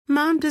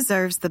Mom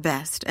deserves the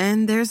best,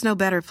 and there's no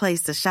better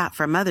place to shop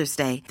for Mother's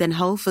Day than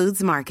Whole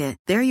Foods Market.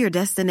 They're your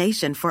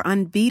destination for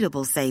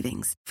unbeatable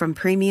savings, from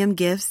premium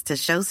gifts to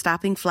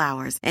show-stopping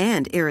flowers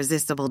and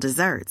irresistible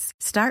desserts.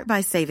 Start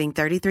by saving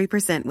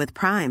 33% with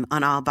Prime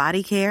on all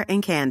body care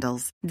and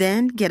candles.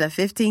 Then get a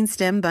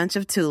 15-stem bunch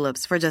of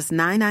tulips for just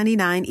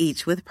 $9.99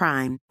 each with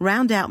Prime.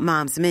 Round out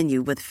Mom's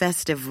menu with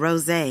festive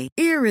rosé,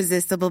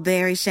 irresistible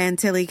berry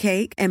chantilly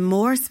cake, and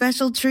more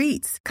special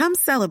treats. Come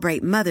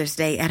celebrate Mother's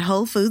Day at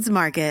Whole Foods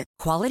Market.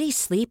 Quality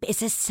sleep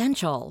is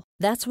essential.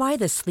 That's why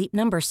the Sleep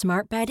Number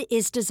Smart Bed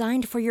is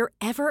designed for your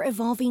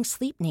ever-evolving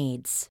sleep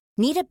needs.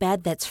 Need a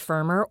bed that's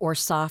firmer or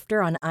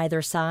softer on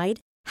either side?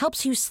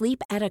 Helps you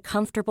sleep at a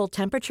comfortable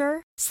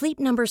temperature? Sleep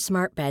Number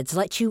Smart Beds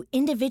let you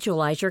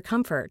individualize your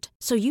comfort,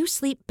 so you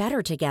sleep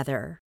better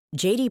together.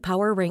 J.D.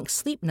 Power ranks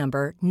Sleep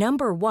Number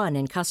number 1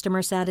 in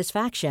customer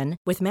satisfaction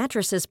with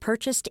mattresses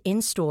purchased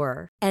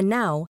in-store. And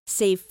now,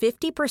 save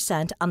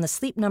 50% on the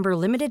Sleep Number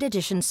Limited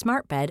Edition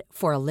Smart Bed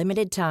for a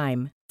limited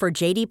time. For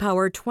J.D.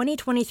 Power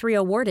 2023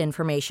 award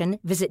information,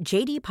 visit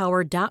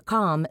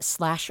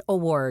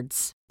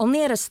jdpower.com/awards.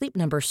 Only at a Sleep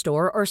Number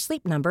store or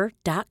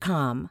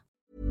sleepnumber.com.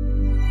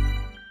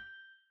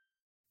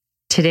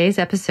 Today's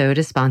episode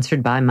is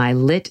sponsored by my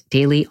LIT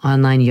Daily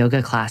Online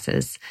Yoga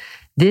Classes.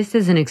 This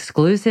is an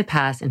exclusive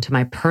pass into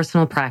my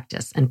personal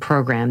practice and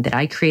program that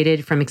I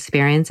created from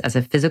experience as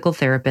a physical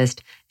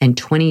therapist and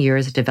 20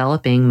 years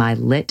developing my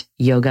LIT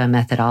yoga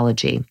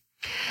methodology.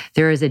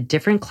 There is a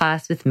different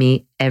class with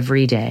me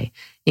every day,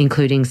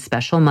 including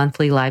special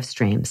monthly live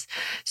streams,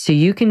 so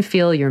you can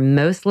feel your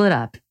most lit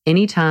up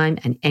anytime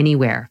and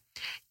anywhere.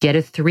 Get a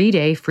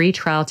 3-day free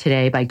trial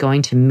today by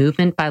going to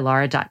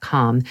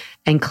movementbylara.com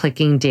and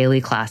clicking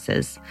daily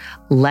classes.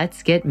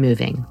 Let's get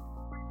moving.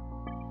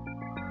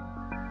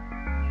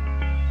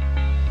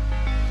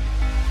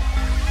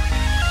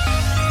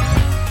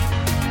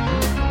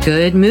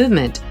 Good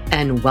movement,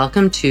 and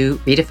welcome to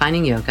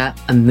Redefining Yoga,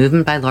 a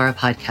Movement by Lara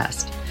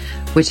podcast,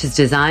 which is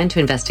designed to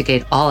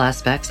investigate all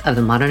aspects of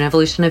the modern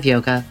evolution of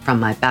yoga from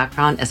my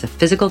background as a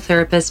physical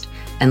therapist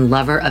and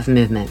lover of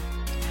movement.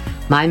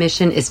 My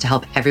mission is to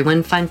help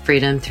everyone find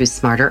freedom through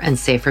smarter and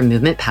safer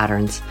movement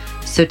patterns,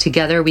 so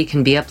together we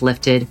can be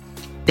uplifted,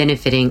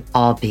 benefiting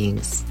all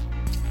beings.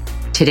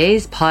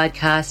 Today's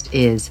podcast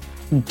is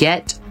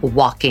Get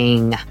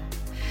Walking.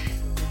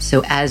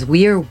 So as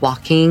we are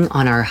walking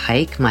on our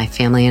hike, my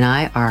family and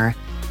I are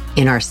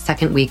in our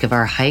second week of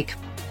our hike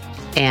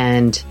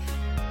and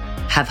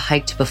have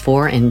hiked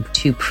before in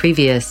 2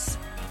 previous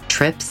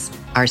trips.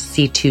 Our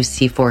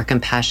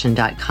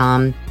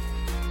C2C4compassion.com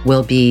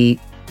will be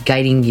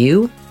guiding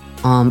you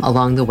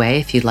along the way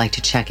if you'd like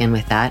to check in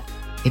with that,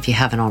 if you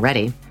haven't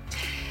already.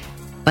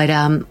 But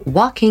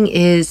walking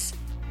is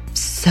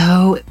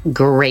so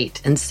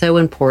great and so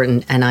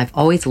important, and I've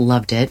always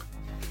loved it.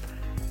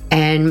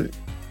 And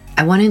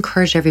I want to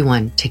encourage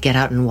everyone to get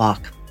out and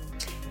walk.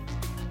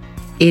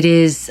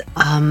 There's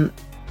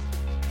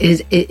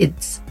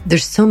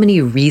so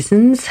many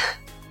reasons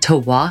to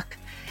walk.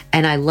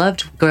 And I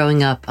loved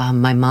growing up.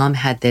 My mom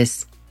had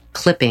this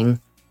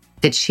clipping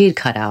that she had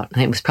cut out,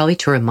 and it was probably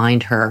to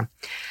remind her,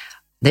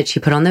 that she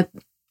put on the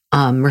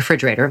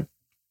refrigerator.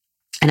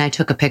 And I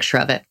took a picture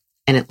of it,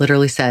 and it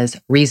literally says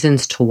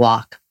reasons to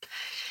walk.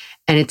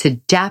 And it's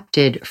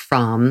adapted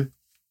from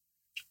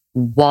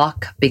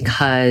walk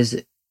because,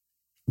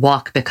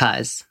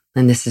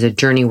 and this is a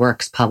Journey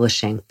Works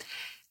publishing.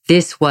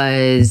 This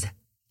was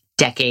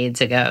decades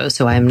ago,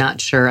 so I'm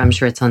not sure. I'm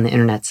sure it's on the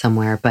internet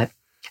somewhere, but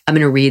I'm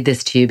going to read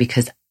this to you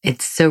because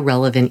it's so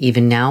relevant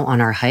even now on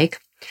our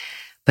hike,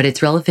 but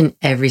it's relevant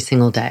every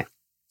single day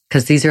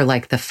because these are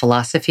like the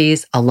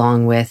philosophies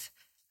along with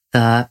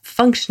the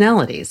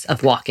functionalities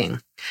of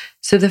walking.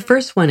 So the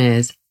first one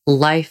is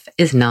life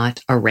is not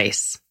a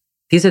race.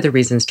 These are the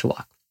reasons to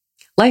walk.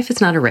 Life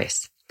is not a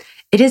race.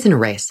 It isn't a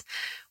race.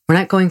 We're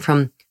not going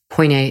from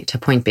point A to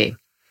point B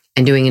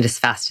and doing it as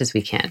fast as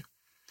we can.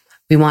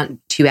 We want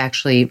to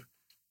actually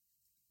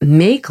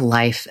make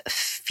life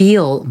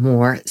feel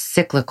more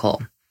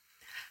cyclical.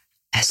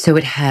 So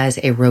it has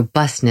a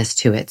robustness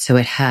to it. So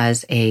it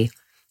has a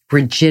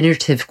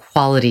regenerative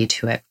quality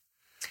to it.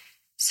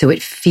 So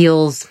it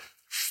feels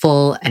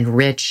full and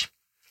rich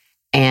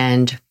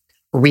and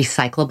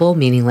recyclable,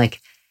 meaning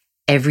like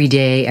every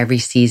day, every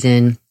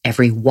season,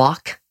 every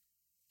walk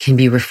can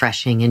be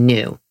refreshing and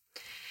new.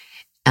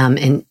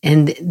 And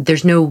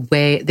there's no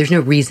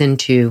reason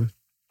to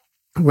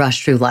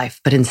rush through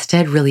life, but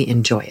instead really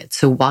enjoy it.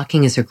 So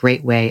walking is a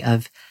great way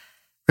of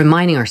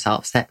reminding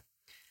ourselves that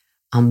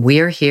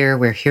we're here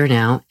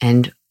now,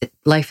 and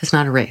life is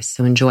not a race,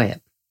 so enjoy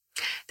it.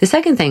 The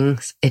second thing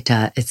it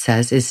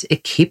says is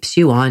it keeps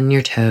you on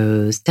your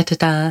toes.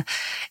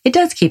 It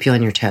does keep you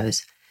on your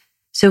toes.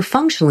 So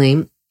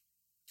functionally,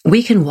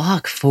 we can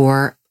walk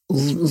for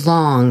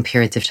long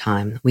periods of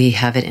time. We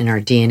have it in our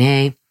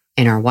DNA,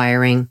 in our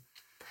wiring,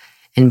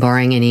 and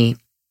barring any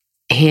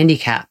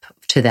handicap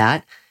to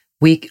that,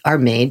 we are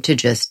made to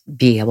just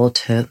be able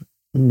to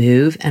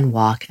move and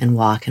walk and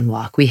walk and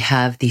walk. We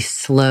have the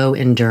slow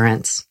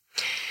endurance.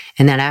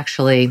 And that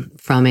actually,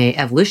 from an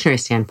evolutionary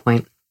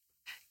standpoint,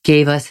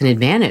 gave us an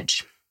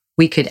advantage.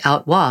 We could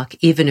outwalk,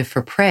 even if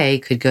our prey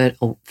could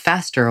go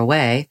faster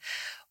away,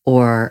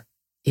 or,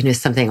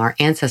 something our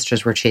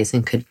ancestors were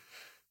chasing could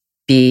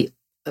be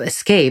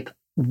escape.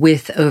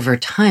 With over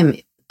time,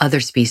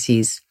 other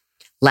species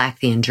lack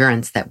the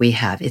endurance that we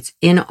have. It's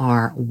in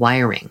our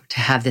wiring to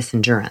have this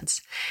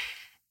endurance.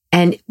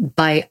 And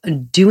by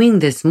doing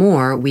this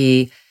more,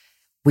 we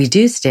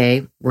do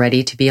stay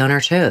ready to be on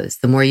our toes.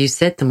 The more you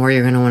sit, the more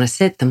you're going to want to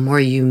sit. The more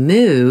you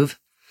move,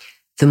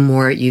 the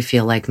more you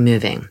feel like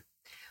moving,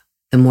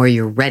 the more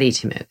you're ready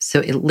to move.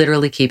 So it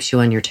literally keeps you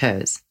on your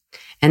toes.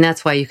 And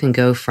that's why you can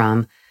go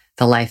from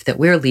the life that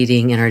we're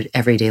leading in our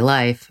everyday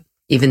life.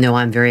 Even though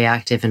I'm very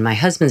active and my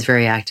husband's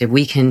very active,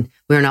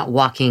 we're not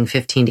walking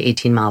 15 to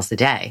 18 miles a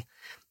day,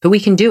 but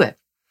we can do it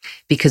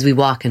because we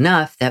walk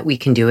enough that we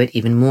can do it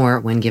even more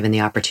when given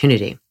the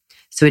opportunity.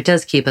 So it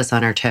does keep us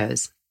on our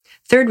toes.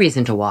 Third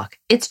reason to walk,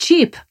 it's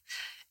cheap.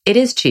 It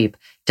is cheap.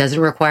 Doesn't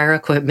require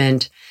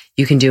equipment.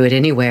 You can do it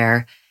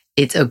anywhere.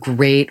 It's a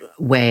great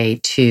way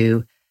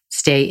to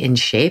stay in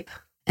shape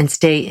and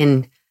stay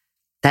in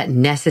that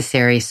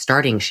necessary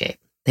starting shape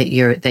that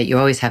you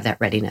always have that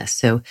readiness.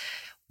 So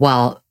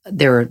while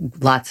there are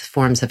lots of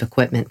forms of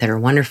equipment that are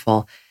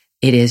wonderful,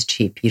 it is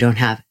cheap. You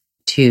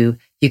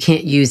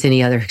can't use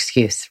any other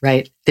excuse,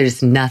 right?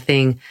 There's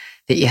nothing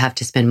that you have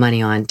to spend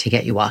money on to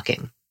get you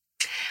walking.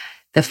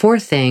 The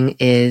fourth thing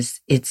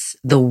is it's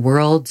the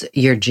world's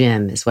your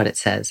gym is what it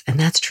says. And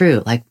that's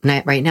true. Like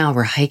right now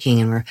we're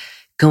hiking and we're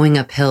going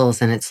up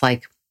hills and it's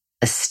like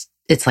a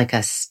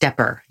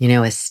stepper, a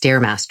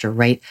stairmaster,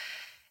 right?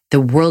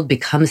 The world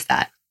becomes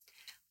that.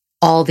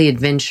 All the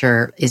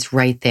adventure is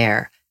right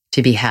there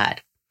to be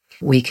had.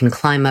 We can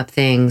climb up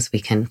things. We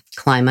can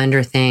climb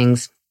under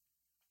things.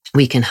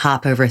 We can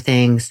hop over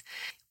things.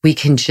 We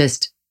can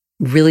just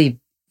really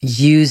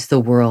use the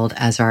world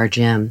as our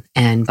gym.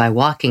 And by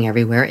walking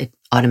everywhere, it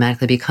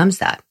automatically becomes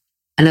that.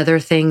 Another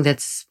thing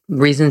that's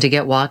reason to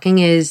get walking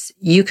is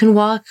you can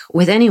walk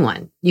with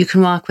anyone. You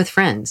can walk with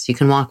friends. You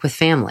can walk with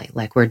family,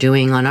 like we're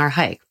doing on our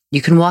hike.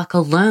 You can walk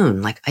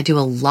alone, like I do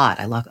a lot.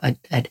 I walk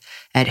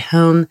at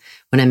home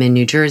when I'm in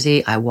New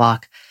Jersey. I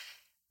walk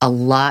a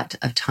lot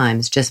of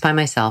times just by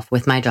myself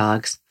with my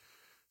dogs.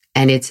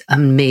 And it's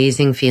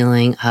amazing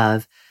feeling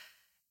of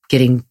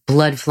getting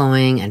blood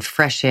flowing and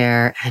fresh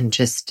air and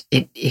just,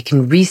 it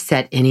can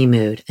reset any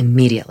mood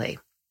immediately.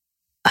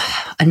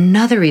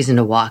 Another reason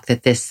to walk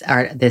that this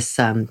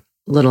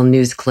little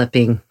news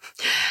clipping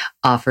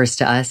offers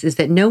to us is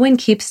that no one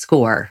keeps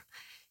score.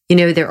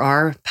 There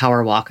are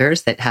power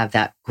walkers that have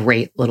that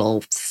great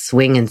little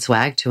swing and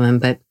swag to them,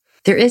 but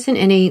there isn't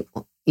any,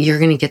 you're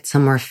going to get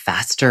somewhere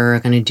faster,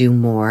 going to do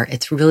more.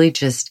 It's really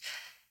just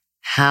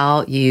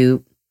how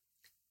you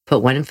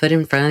put one foot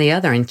in front of the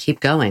other and keep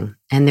going.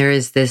 And there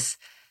is this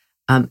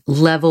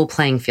level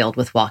playing field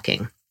with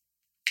walking.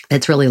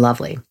 It's really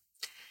lovely.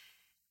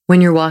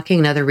 When you're walking,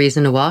 another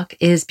reason to walk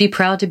is be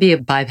proud to be a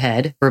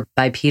biped or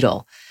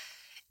bipedal.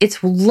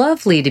 It's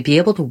lovely to be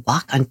able to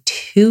walk on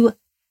two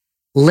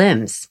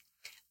limbs.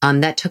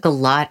 That took a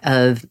lot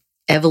of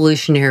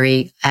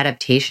evolutionary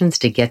adaptations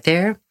to get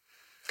there.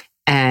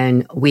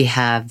 And we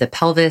have the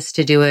pelvis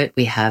to do it.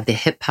 We have the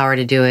hip power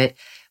to do it.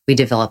 We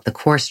develop the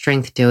core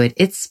strength to do it.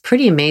 It's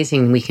pretty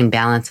amazing we can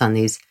balance on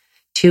these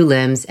two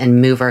limbs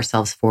and move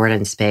ourselves forward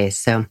in space.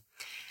 So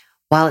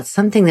while it's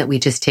something that we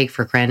just take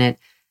for granted,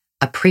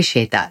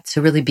 appreciate that.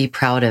 So really be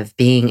proud of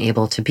being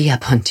able to be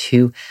up on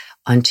two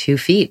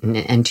feet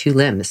and two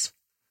limbs.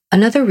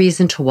 Another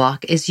reason to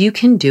walk is you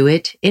can do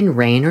it in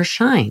rain or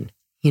shine.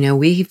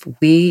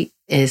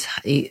 As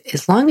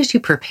long as you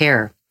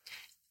prepare,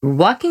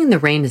 walking in the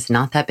rain is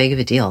not that big of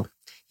a deal.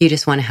 You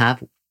just want to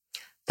have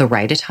the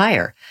right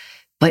attire,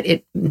 but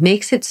it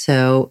makes it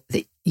so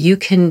that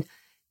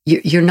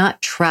you're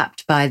not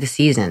trapped by the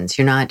seasons.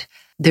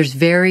 There's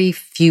very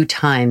few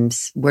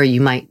times where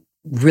you might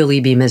really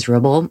be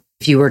miserable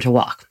if you were to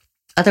walk.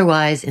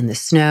 Otherwise, in the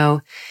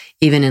snow,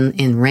 even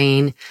in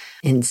rain,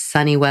 in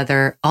sunny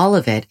weather, all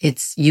of it,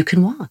 you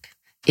can walk.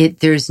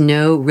 There's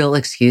no real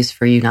excuse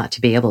for you not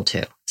to be able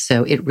to.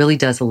 So it really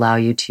does allow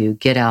you to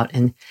get out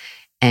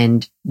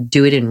and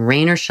do it in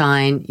rain or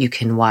shine. You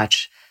can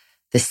watch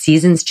the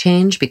seasons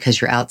change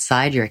because you're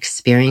outside, you're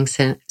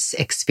experiencing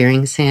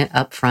it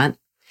up front.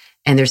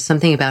 And there's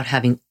something about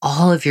having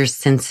all of your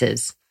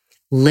senses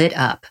lit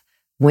up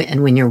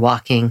when you're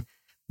walking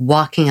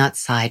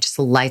outside just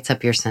lights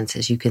up your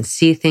senses. You can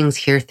see things,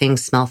 hear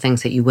things, smell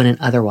things that you wouldn't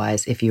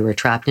otherwise if you were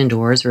trapped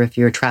indoors or if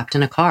you were trapped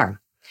in a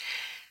car.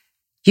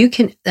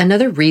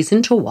 Another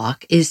reason to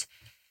walk is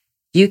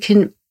you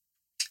can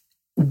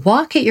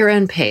walk at your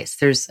own pace.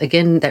 There's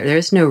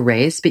no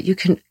race, but you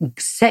can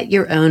set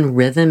your own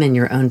rhythm and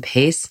your own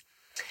pace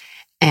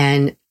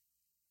and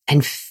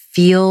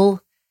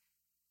feel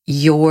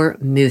your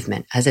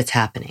movement as it's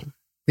happening.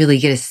 Really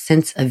get a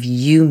sense of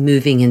you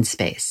moving in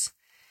space.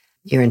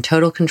 You're in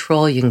total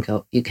control. You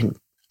can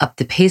up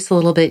the pace a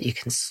little bit. You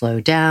can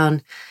slow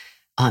down.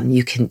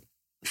 You can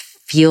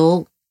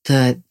feel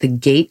the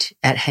gait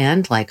at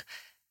hand, like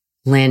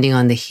landing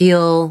on the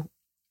heel,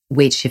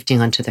 weight shifting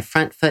onto the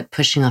front foot,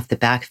 pushing off the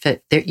back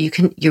foot. There,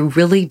 you're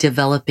really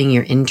developing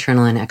your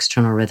internal and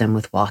external rhythm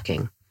with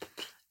walking.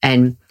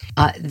 And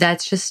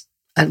that's just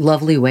a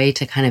lovely way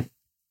to kind of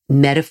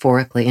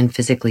metaphorically and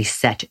physically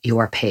set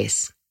your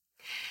pace.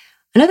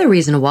 Another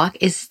reason to walk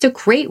is it's a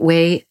great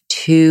way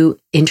to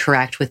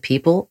interact with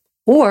people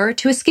or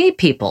to escape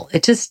people.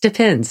 It just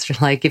depends.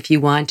 Like if you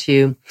want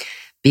to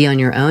be on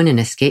your own and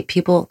escape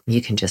people,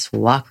 you can just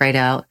walk right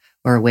out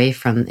or away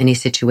from any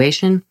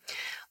situation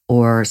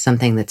or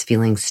something that's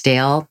feeling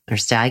stale or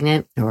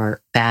stagnant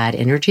or bad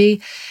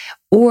energy.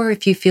 Or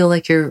if you feel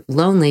like you're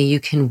lonely, you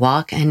can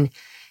walk and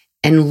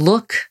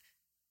look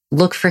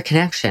for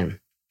connection.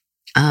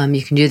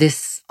 You can do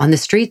this on the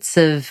streets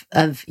of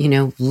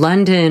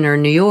London or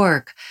New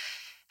York.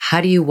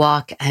 How do you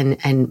walk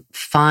and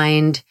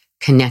find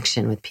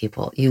connection with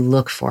people? You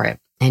look for it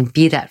and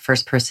be that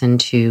first person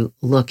to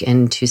look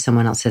into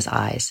someone else's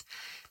eyes.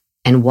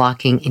 And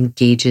walking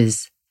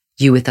engages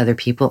you with other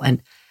people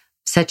and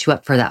sets you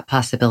up for that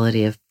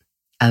possibility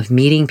of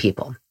meeting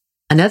people.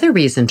 Another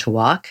reason to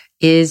walk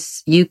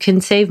is you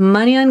can save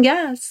money on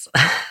gas.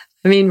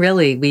 I mean,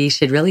 really, we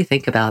should really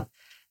think about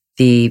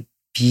the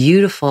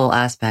beautiful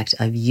aspect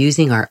of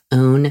using our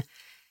own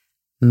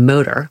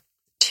motor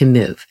to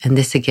move. And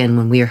this, again,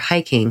 when we are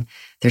hiking,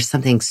 there's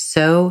something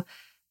so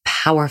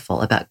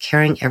powerful about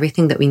carrying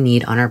everything that we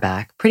need on our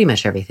back, pretty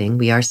much everything.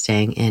 We are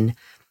staying in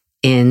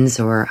inns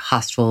or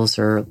hostels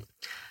or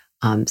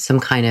some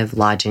kind of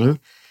lodging,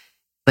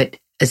 but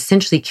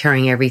essentially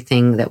carrying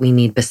everything that we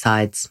need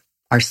besides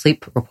our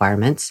sleep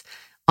requirements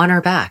on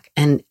our back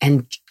and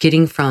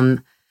getting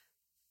from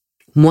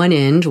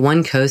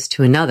one coast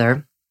to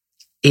another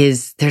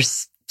they're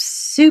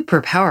super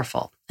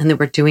powerful, and that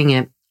we're doing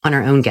it on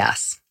our own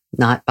gas,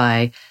 not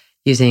by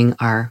using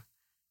a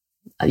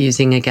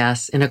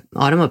gas in an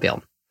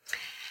automobile.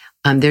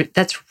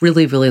 That's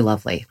really, really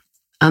lovely.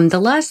 The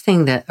last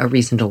thing that a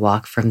reason to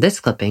walk from this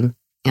clipping,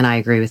 and I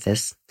agree with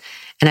this,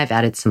 and I've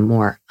added some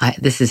more.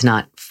 This is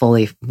not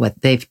fully what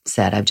they've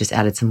said. I've just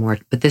added some more,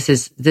 but this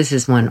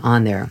is one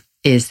on there,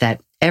 is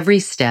that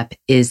every step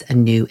is a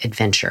new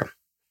adventure.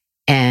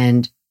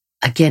 And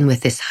again,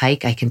 with this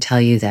hike, I can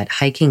tell you that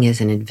hiking is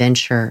an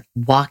adventure,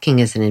 walking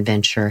is an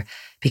adventure,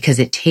 because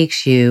it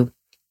takes you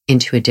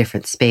into a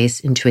different space,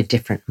 into a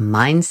different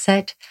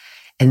mindset.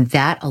 And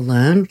that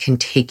alone can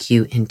take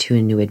you into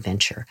a new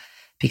adventure,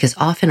 because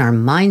often our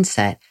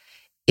mindset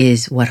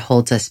is what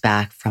holds us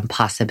back from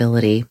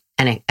possibility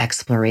and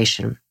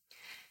exploration.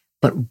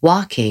 But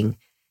walking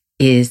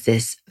is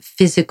this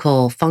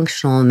physical,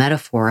 functional,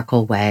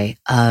 metaphorical way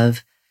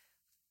of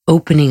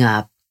opening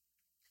up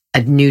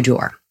a new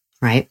door,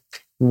 right?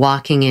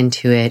 Walking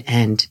into it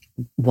and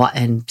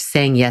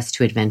saying yes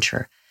to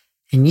adventure.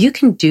 And you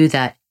can do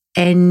that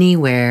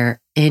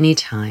anywhere,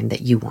 anytime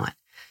that you want.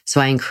 So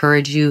I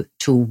encourage you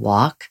to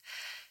walk,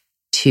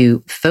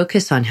 to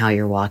focus on how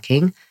you're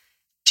walking,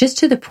 just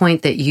to the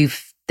point that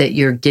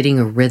you're getting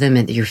a rhythm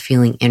and that you're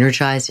feeling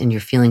energized and you're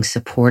feeling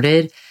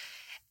supported,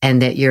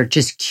 and that you're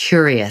just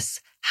curious,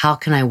 how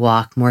can I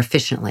walk more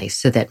efficiently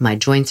so that my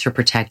joints are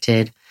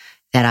protected,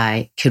 that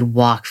I could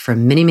walk for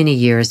many, many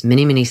years,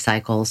 many, many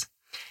cycles,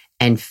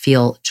 and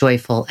feel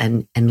joyful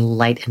and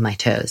light in my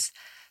toes.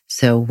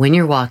 So when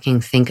you're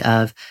walking, think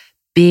of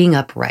being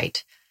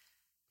upright,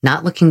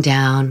 not looking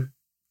down,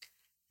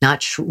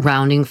 not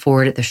rounding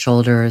forward at the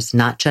shoulders,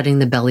 not jutting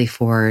the belly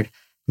forward,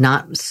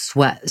 not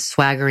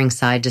swaggering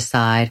side to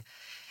side,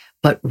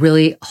 but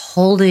really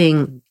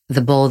holding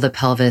the bowl of the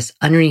pelvis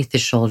underneath the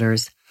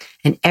shoulders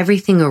and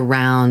everything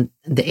around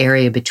the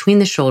area between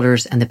the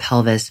shoulders and the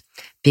pelvis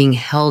being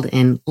held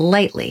in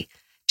lightly,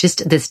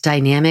 just this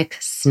dynamic,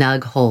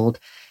 snug hold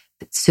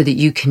so that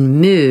you can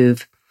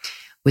move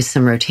with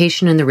some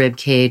rotation in the rib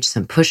cage,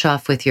 some push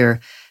off with your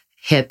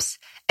hips,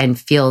 and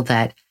feel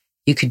that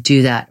you could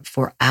do that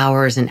for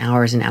hours and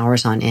hours and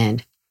hours on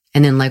end.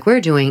 And then like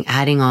we're doing,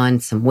 adding on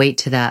some weight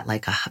to that,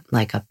 like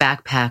a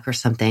backpack or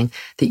something,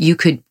 that you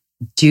could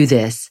do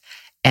this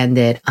and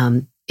that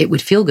it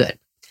would feel good.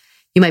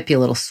 You might be a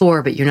little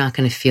sore, but you're not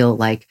going to feel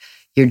like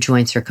your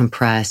joints are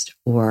compressed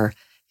or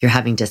you're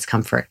having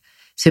discomfort.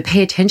 So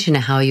pay attention to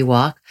how you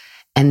walk,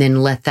 and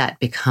then let that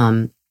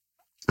become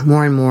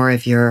more and more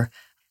of your,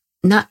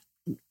 not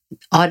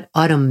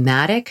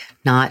automatic,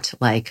 not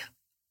like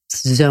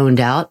zoned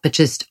out, but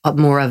just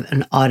more of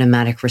an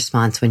automatic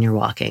response when you're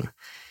walking.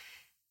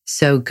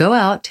 So go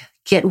out,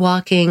 get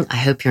walking. I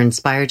hope you're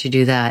inspired to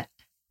do that,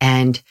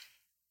 and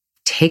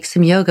take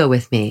some yoga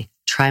with me.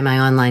 Try my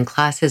online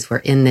classes. We're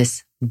in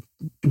this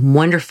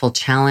wonderful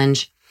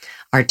challenge,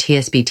 our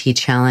TSBT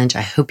challenge.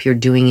 I hope you're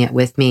doing it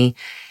with me.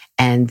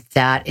 And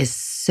that is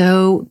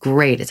so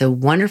great. It's a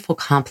wonderful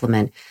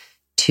complement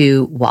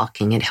to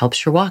walking. It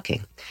helps your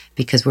walking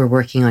because we're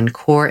working on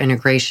core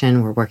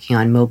integration. We're working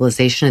on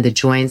mobilization of the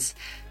joints.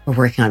 We're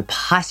working on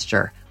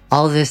posture,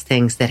 all of those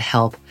things that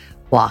help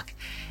walk.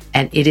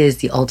 And it is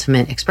the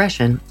ultimate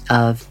expression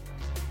of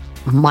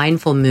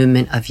mindful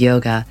movement of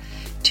yoga,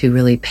 to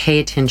really pay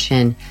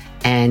attention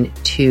and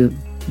to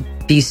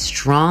Be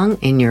strong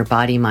in your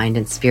body, mind,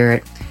 and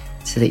spirit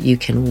so that you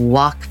can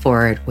walk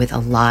forward with a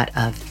lot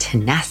of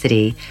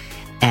tenacity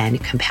and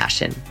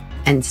compassion.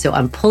 And so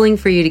I'm pulling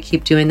for you to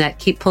keep doing that.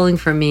 Keep pulling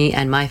for me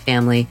and my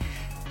family.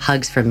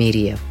 Hugs from me to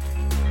you.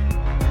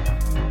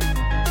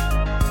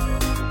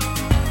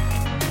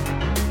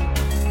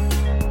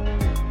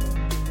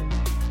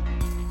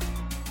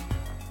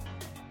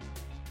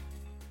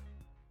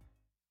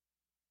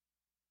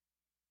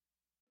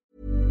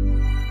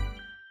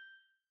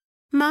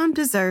 Mom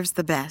deserves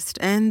the best,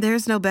 and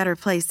there's no better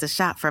place to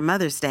shop for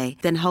Mother's Day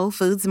than Whole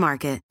Foods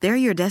Market. They're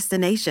your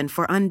destination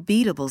for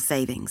unbeatable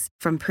savings,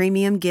 from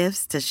premium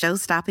gifts to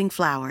show-stopping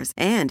flowers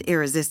and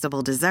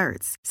irresistible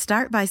desserts.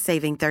 Start by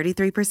saving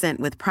 33%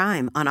 with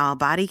Prime on all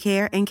body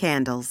care and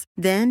candles.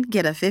 Then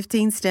get a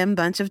 15-stem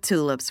bunch of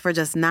tulips for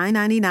just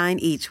 $9.99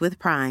 each with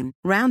Prime.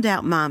 Round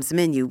out Mom's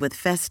menu with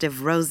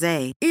festive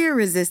rosé,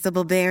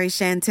 irresistible berry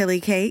chantilly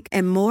cake,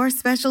 and more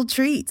special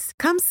treats.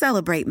 Come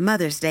celebrate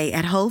Mother's Day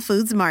at Whole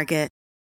Foods Market.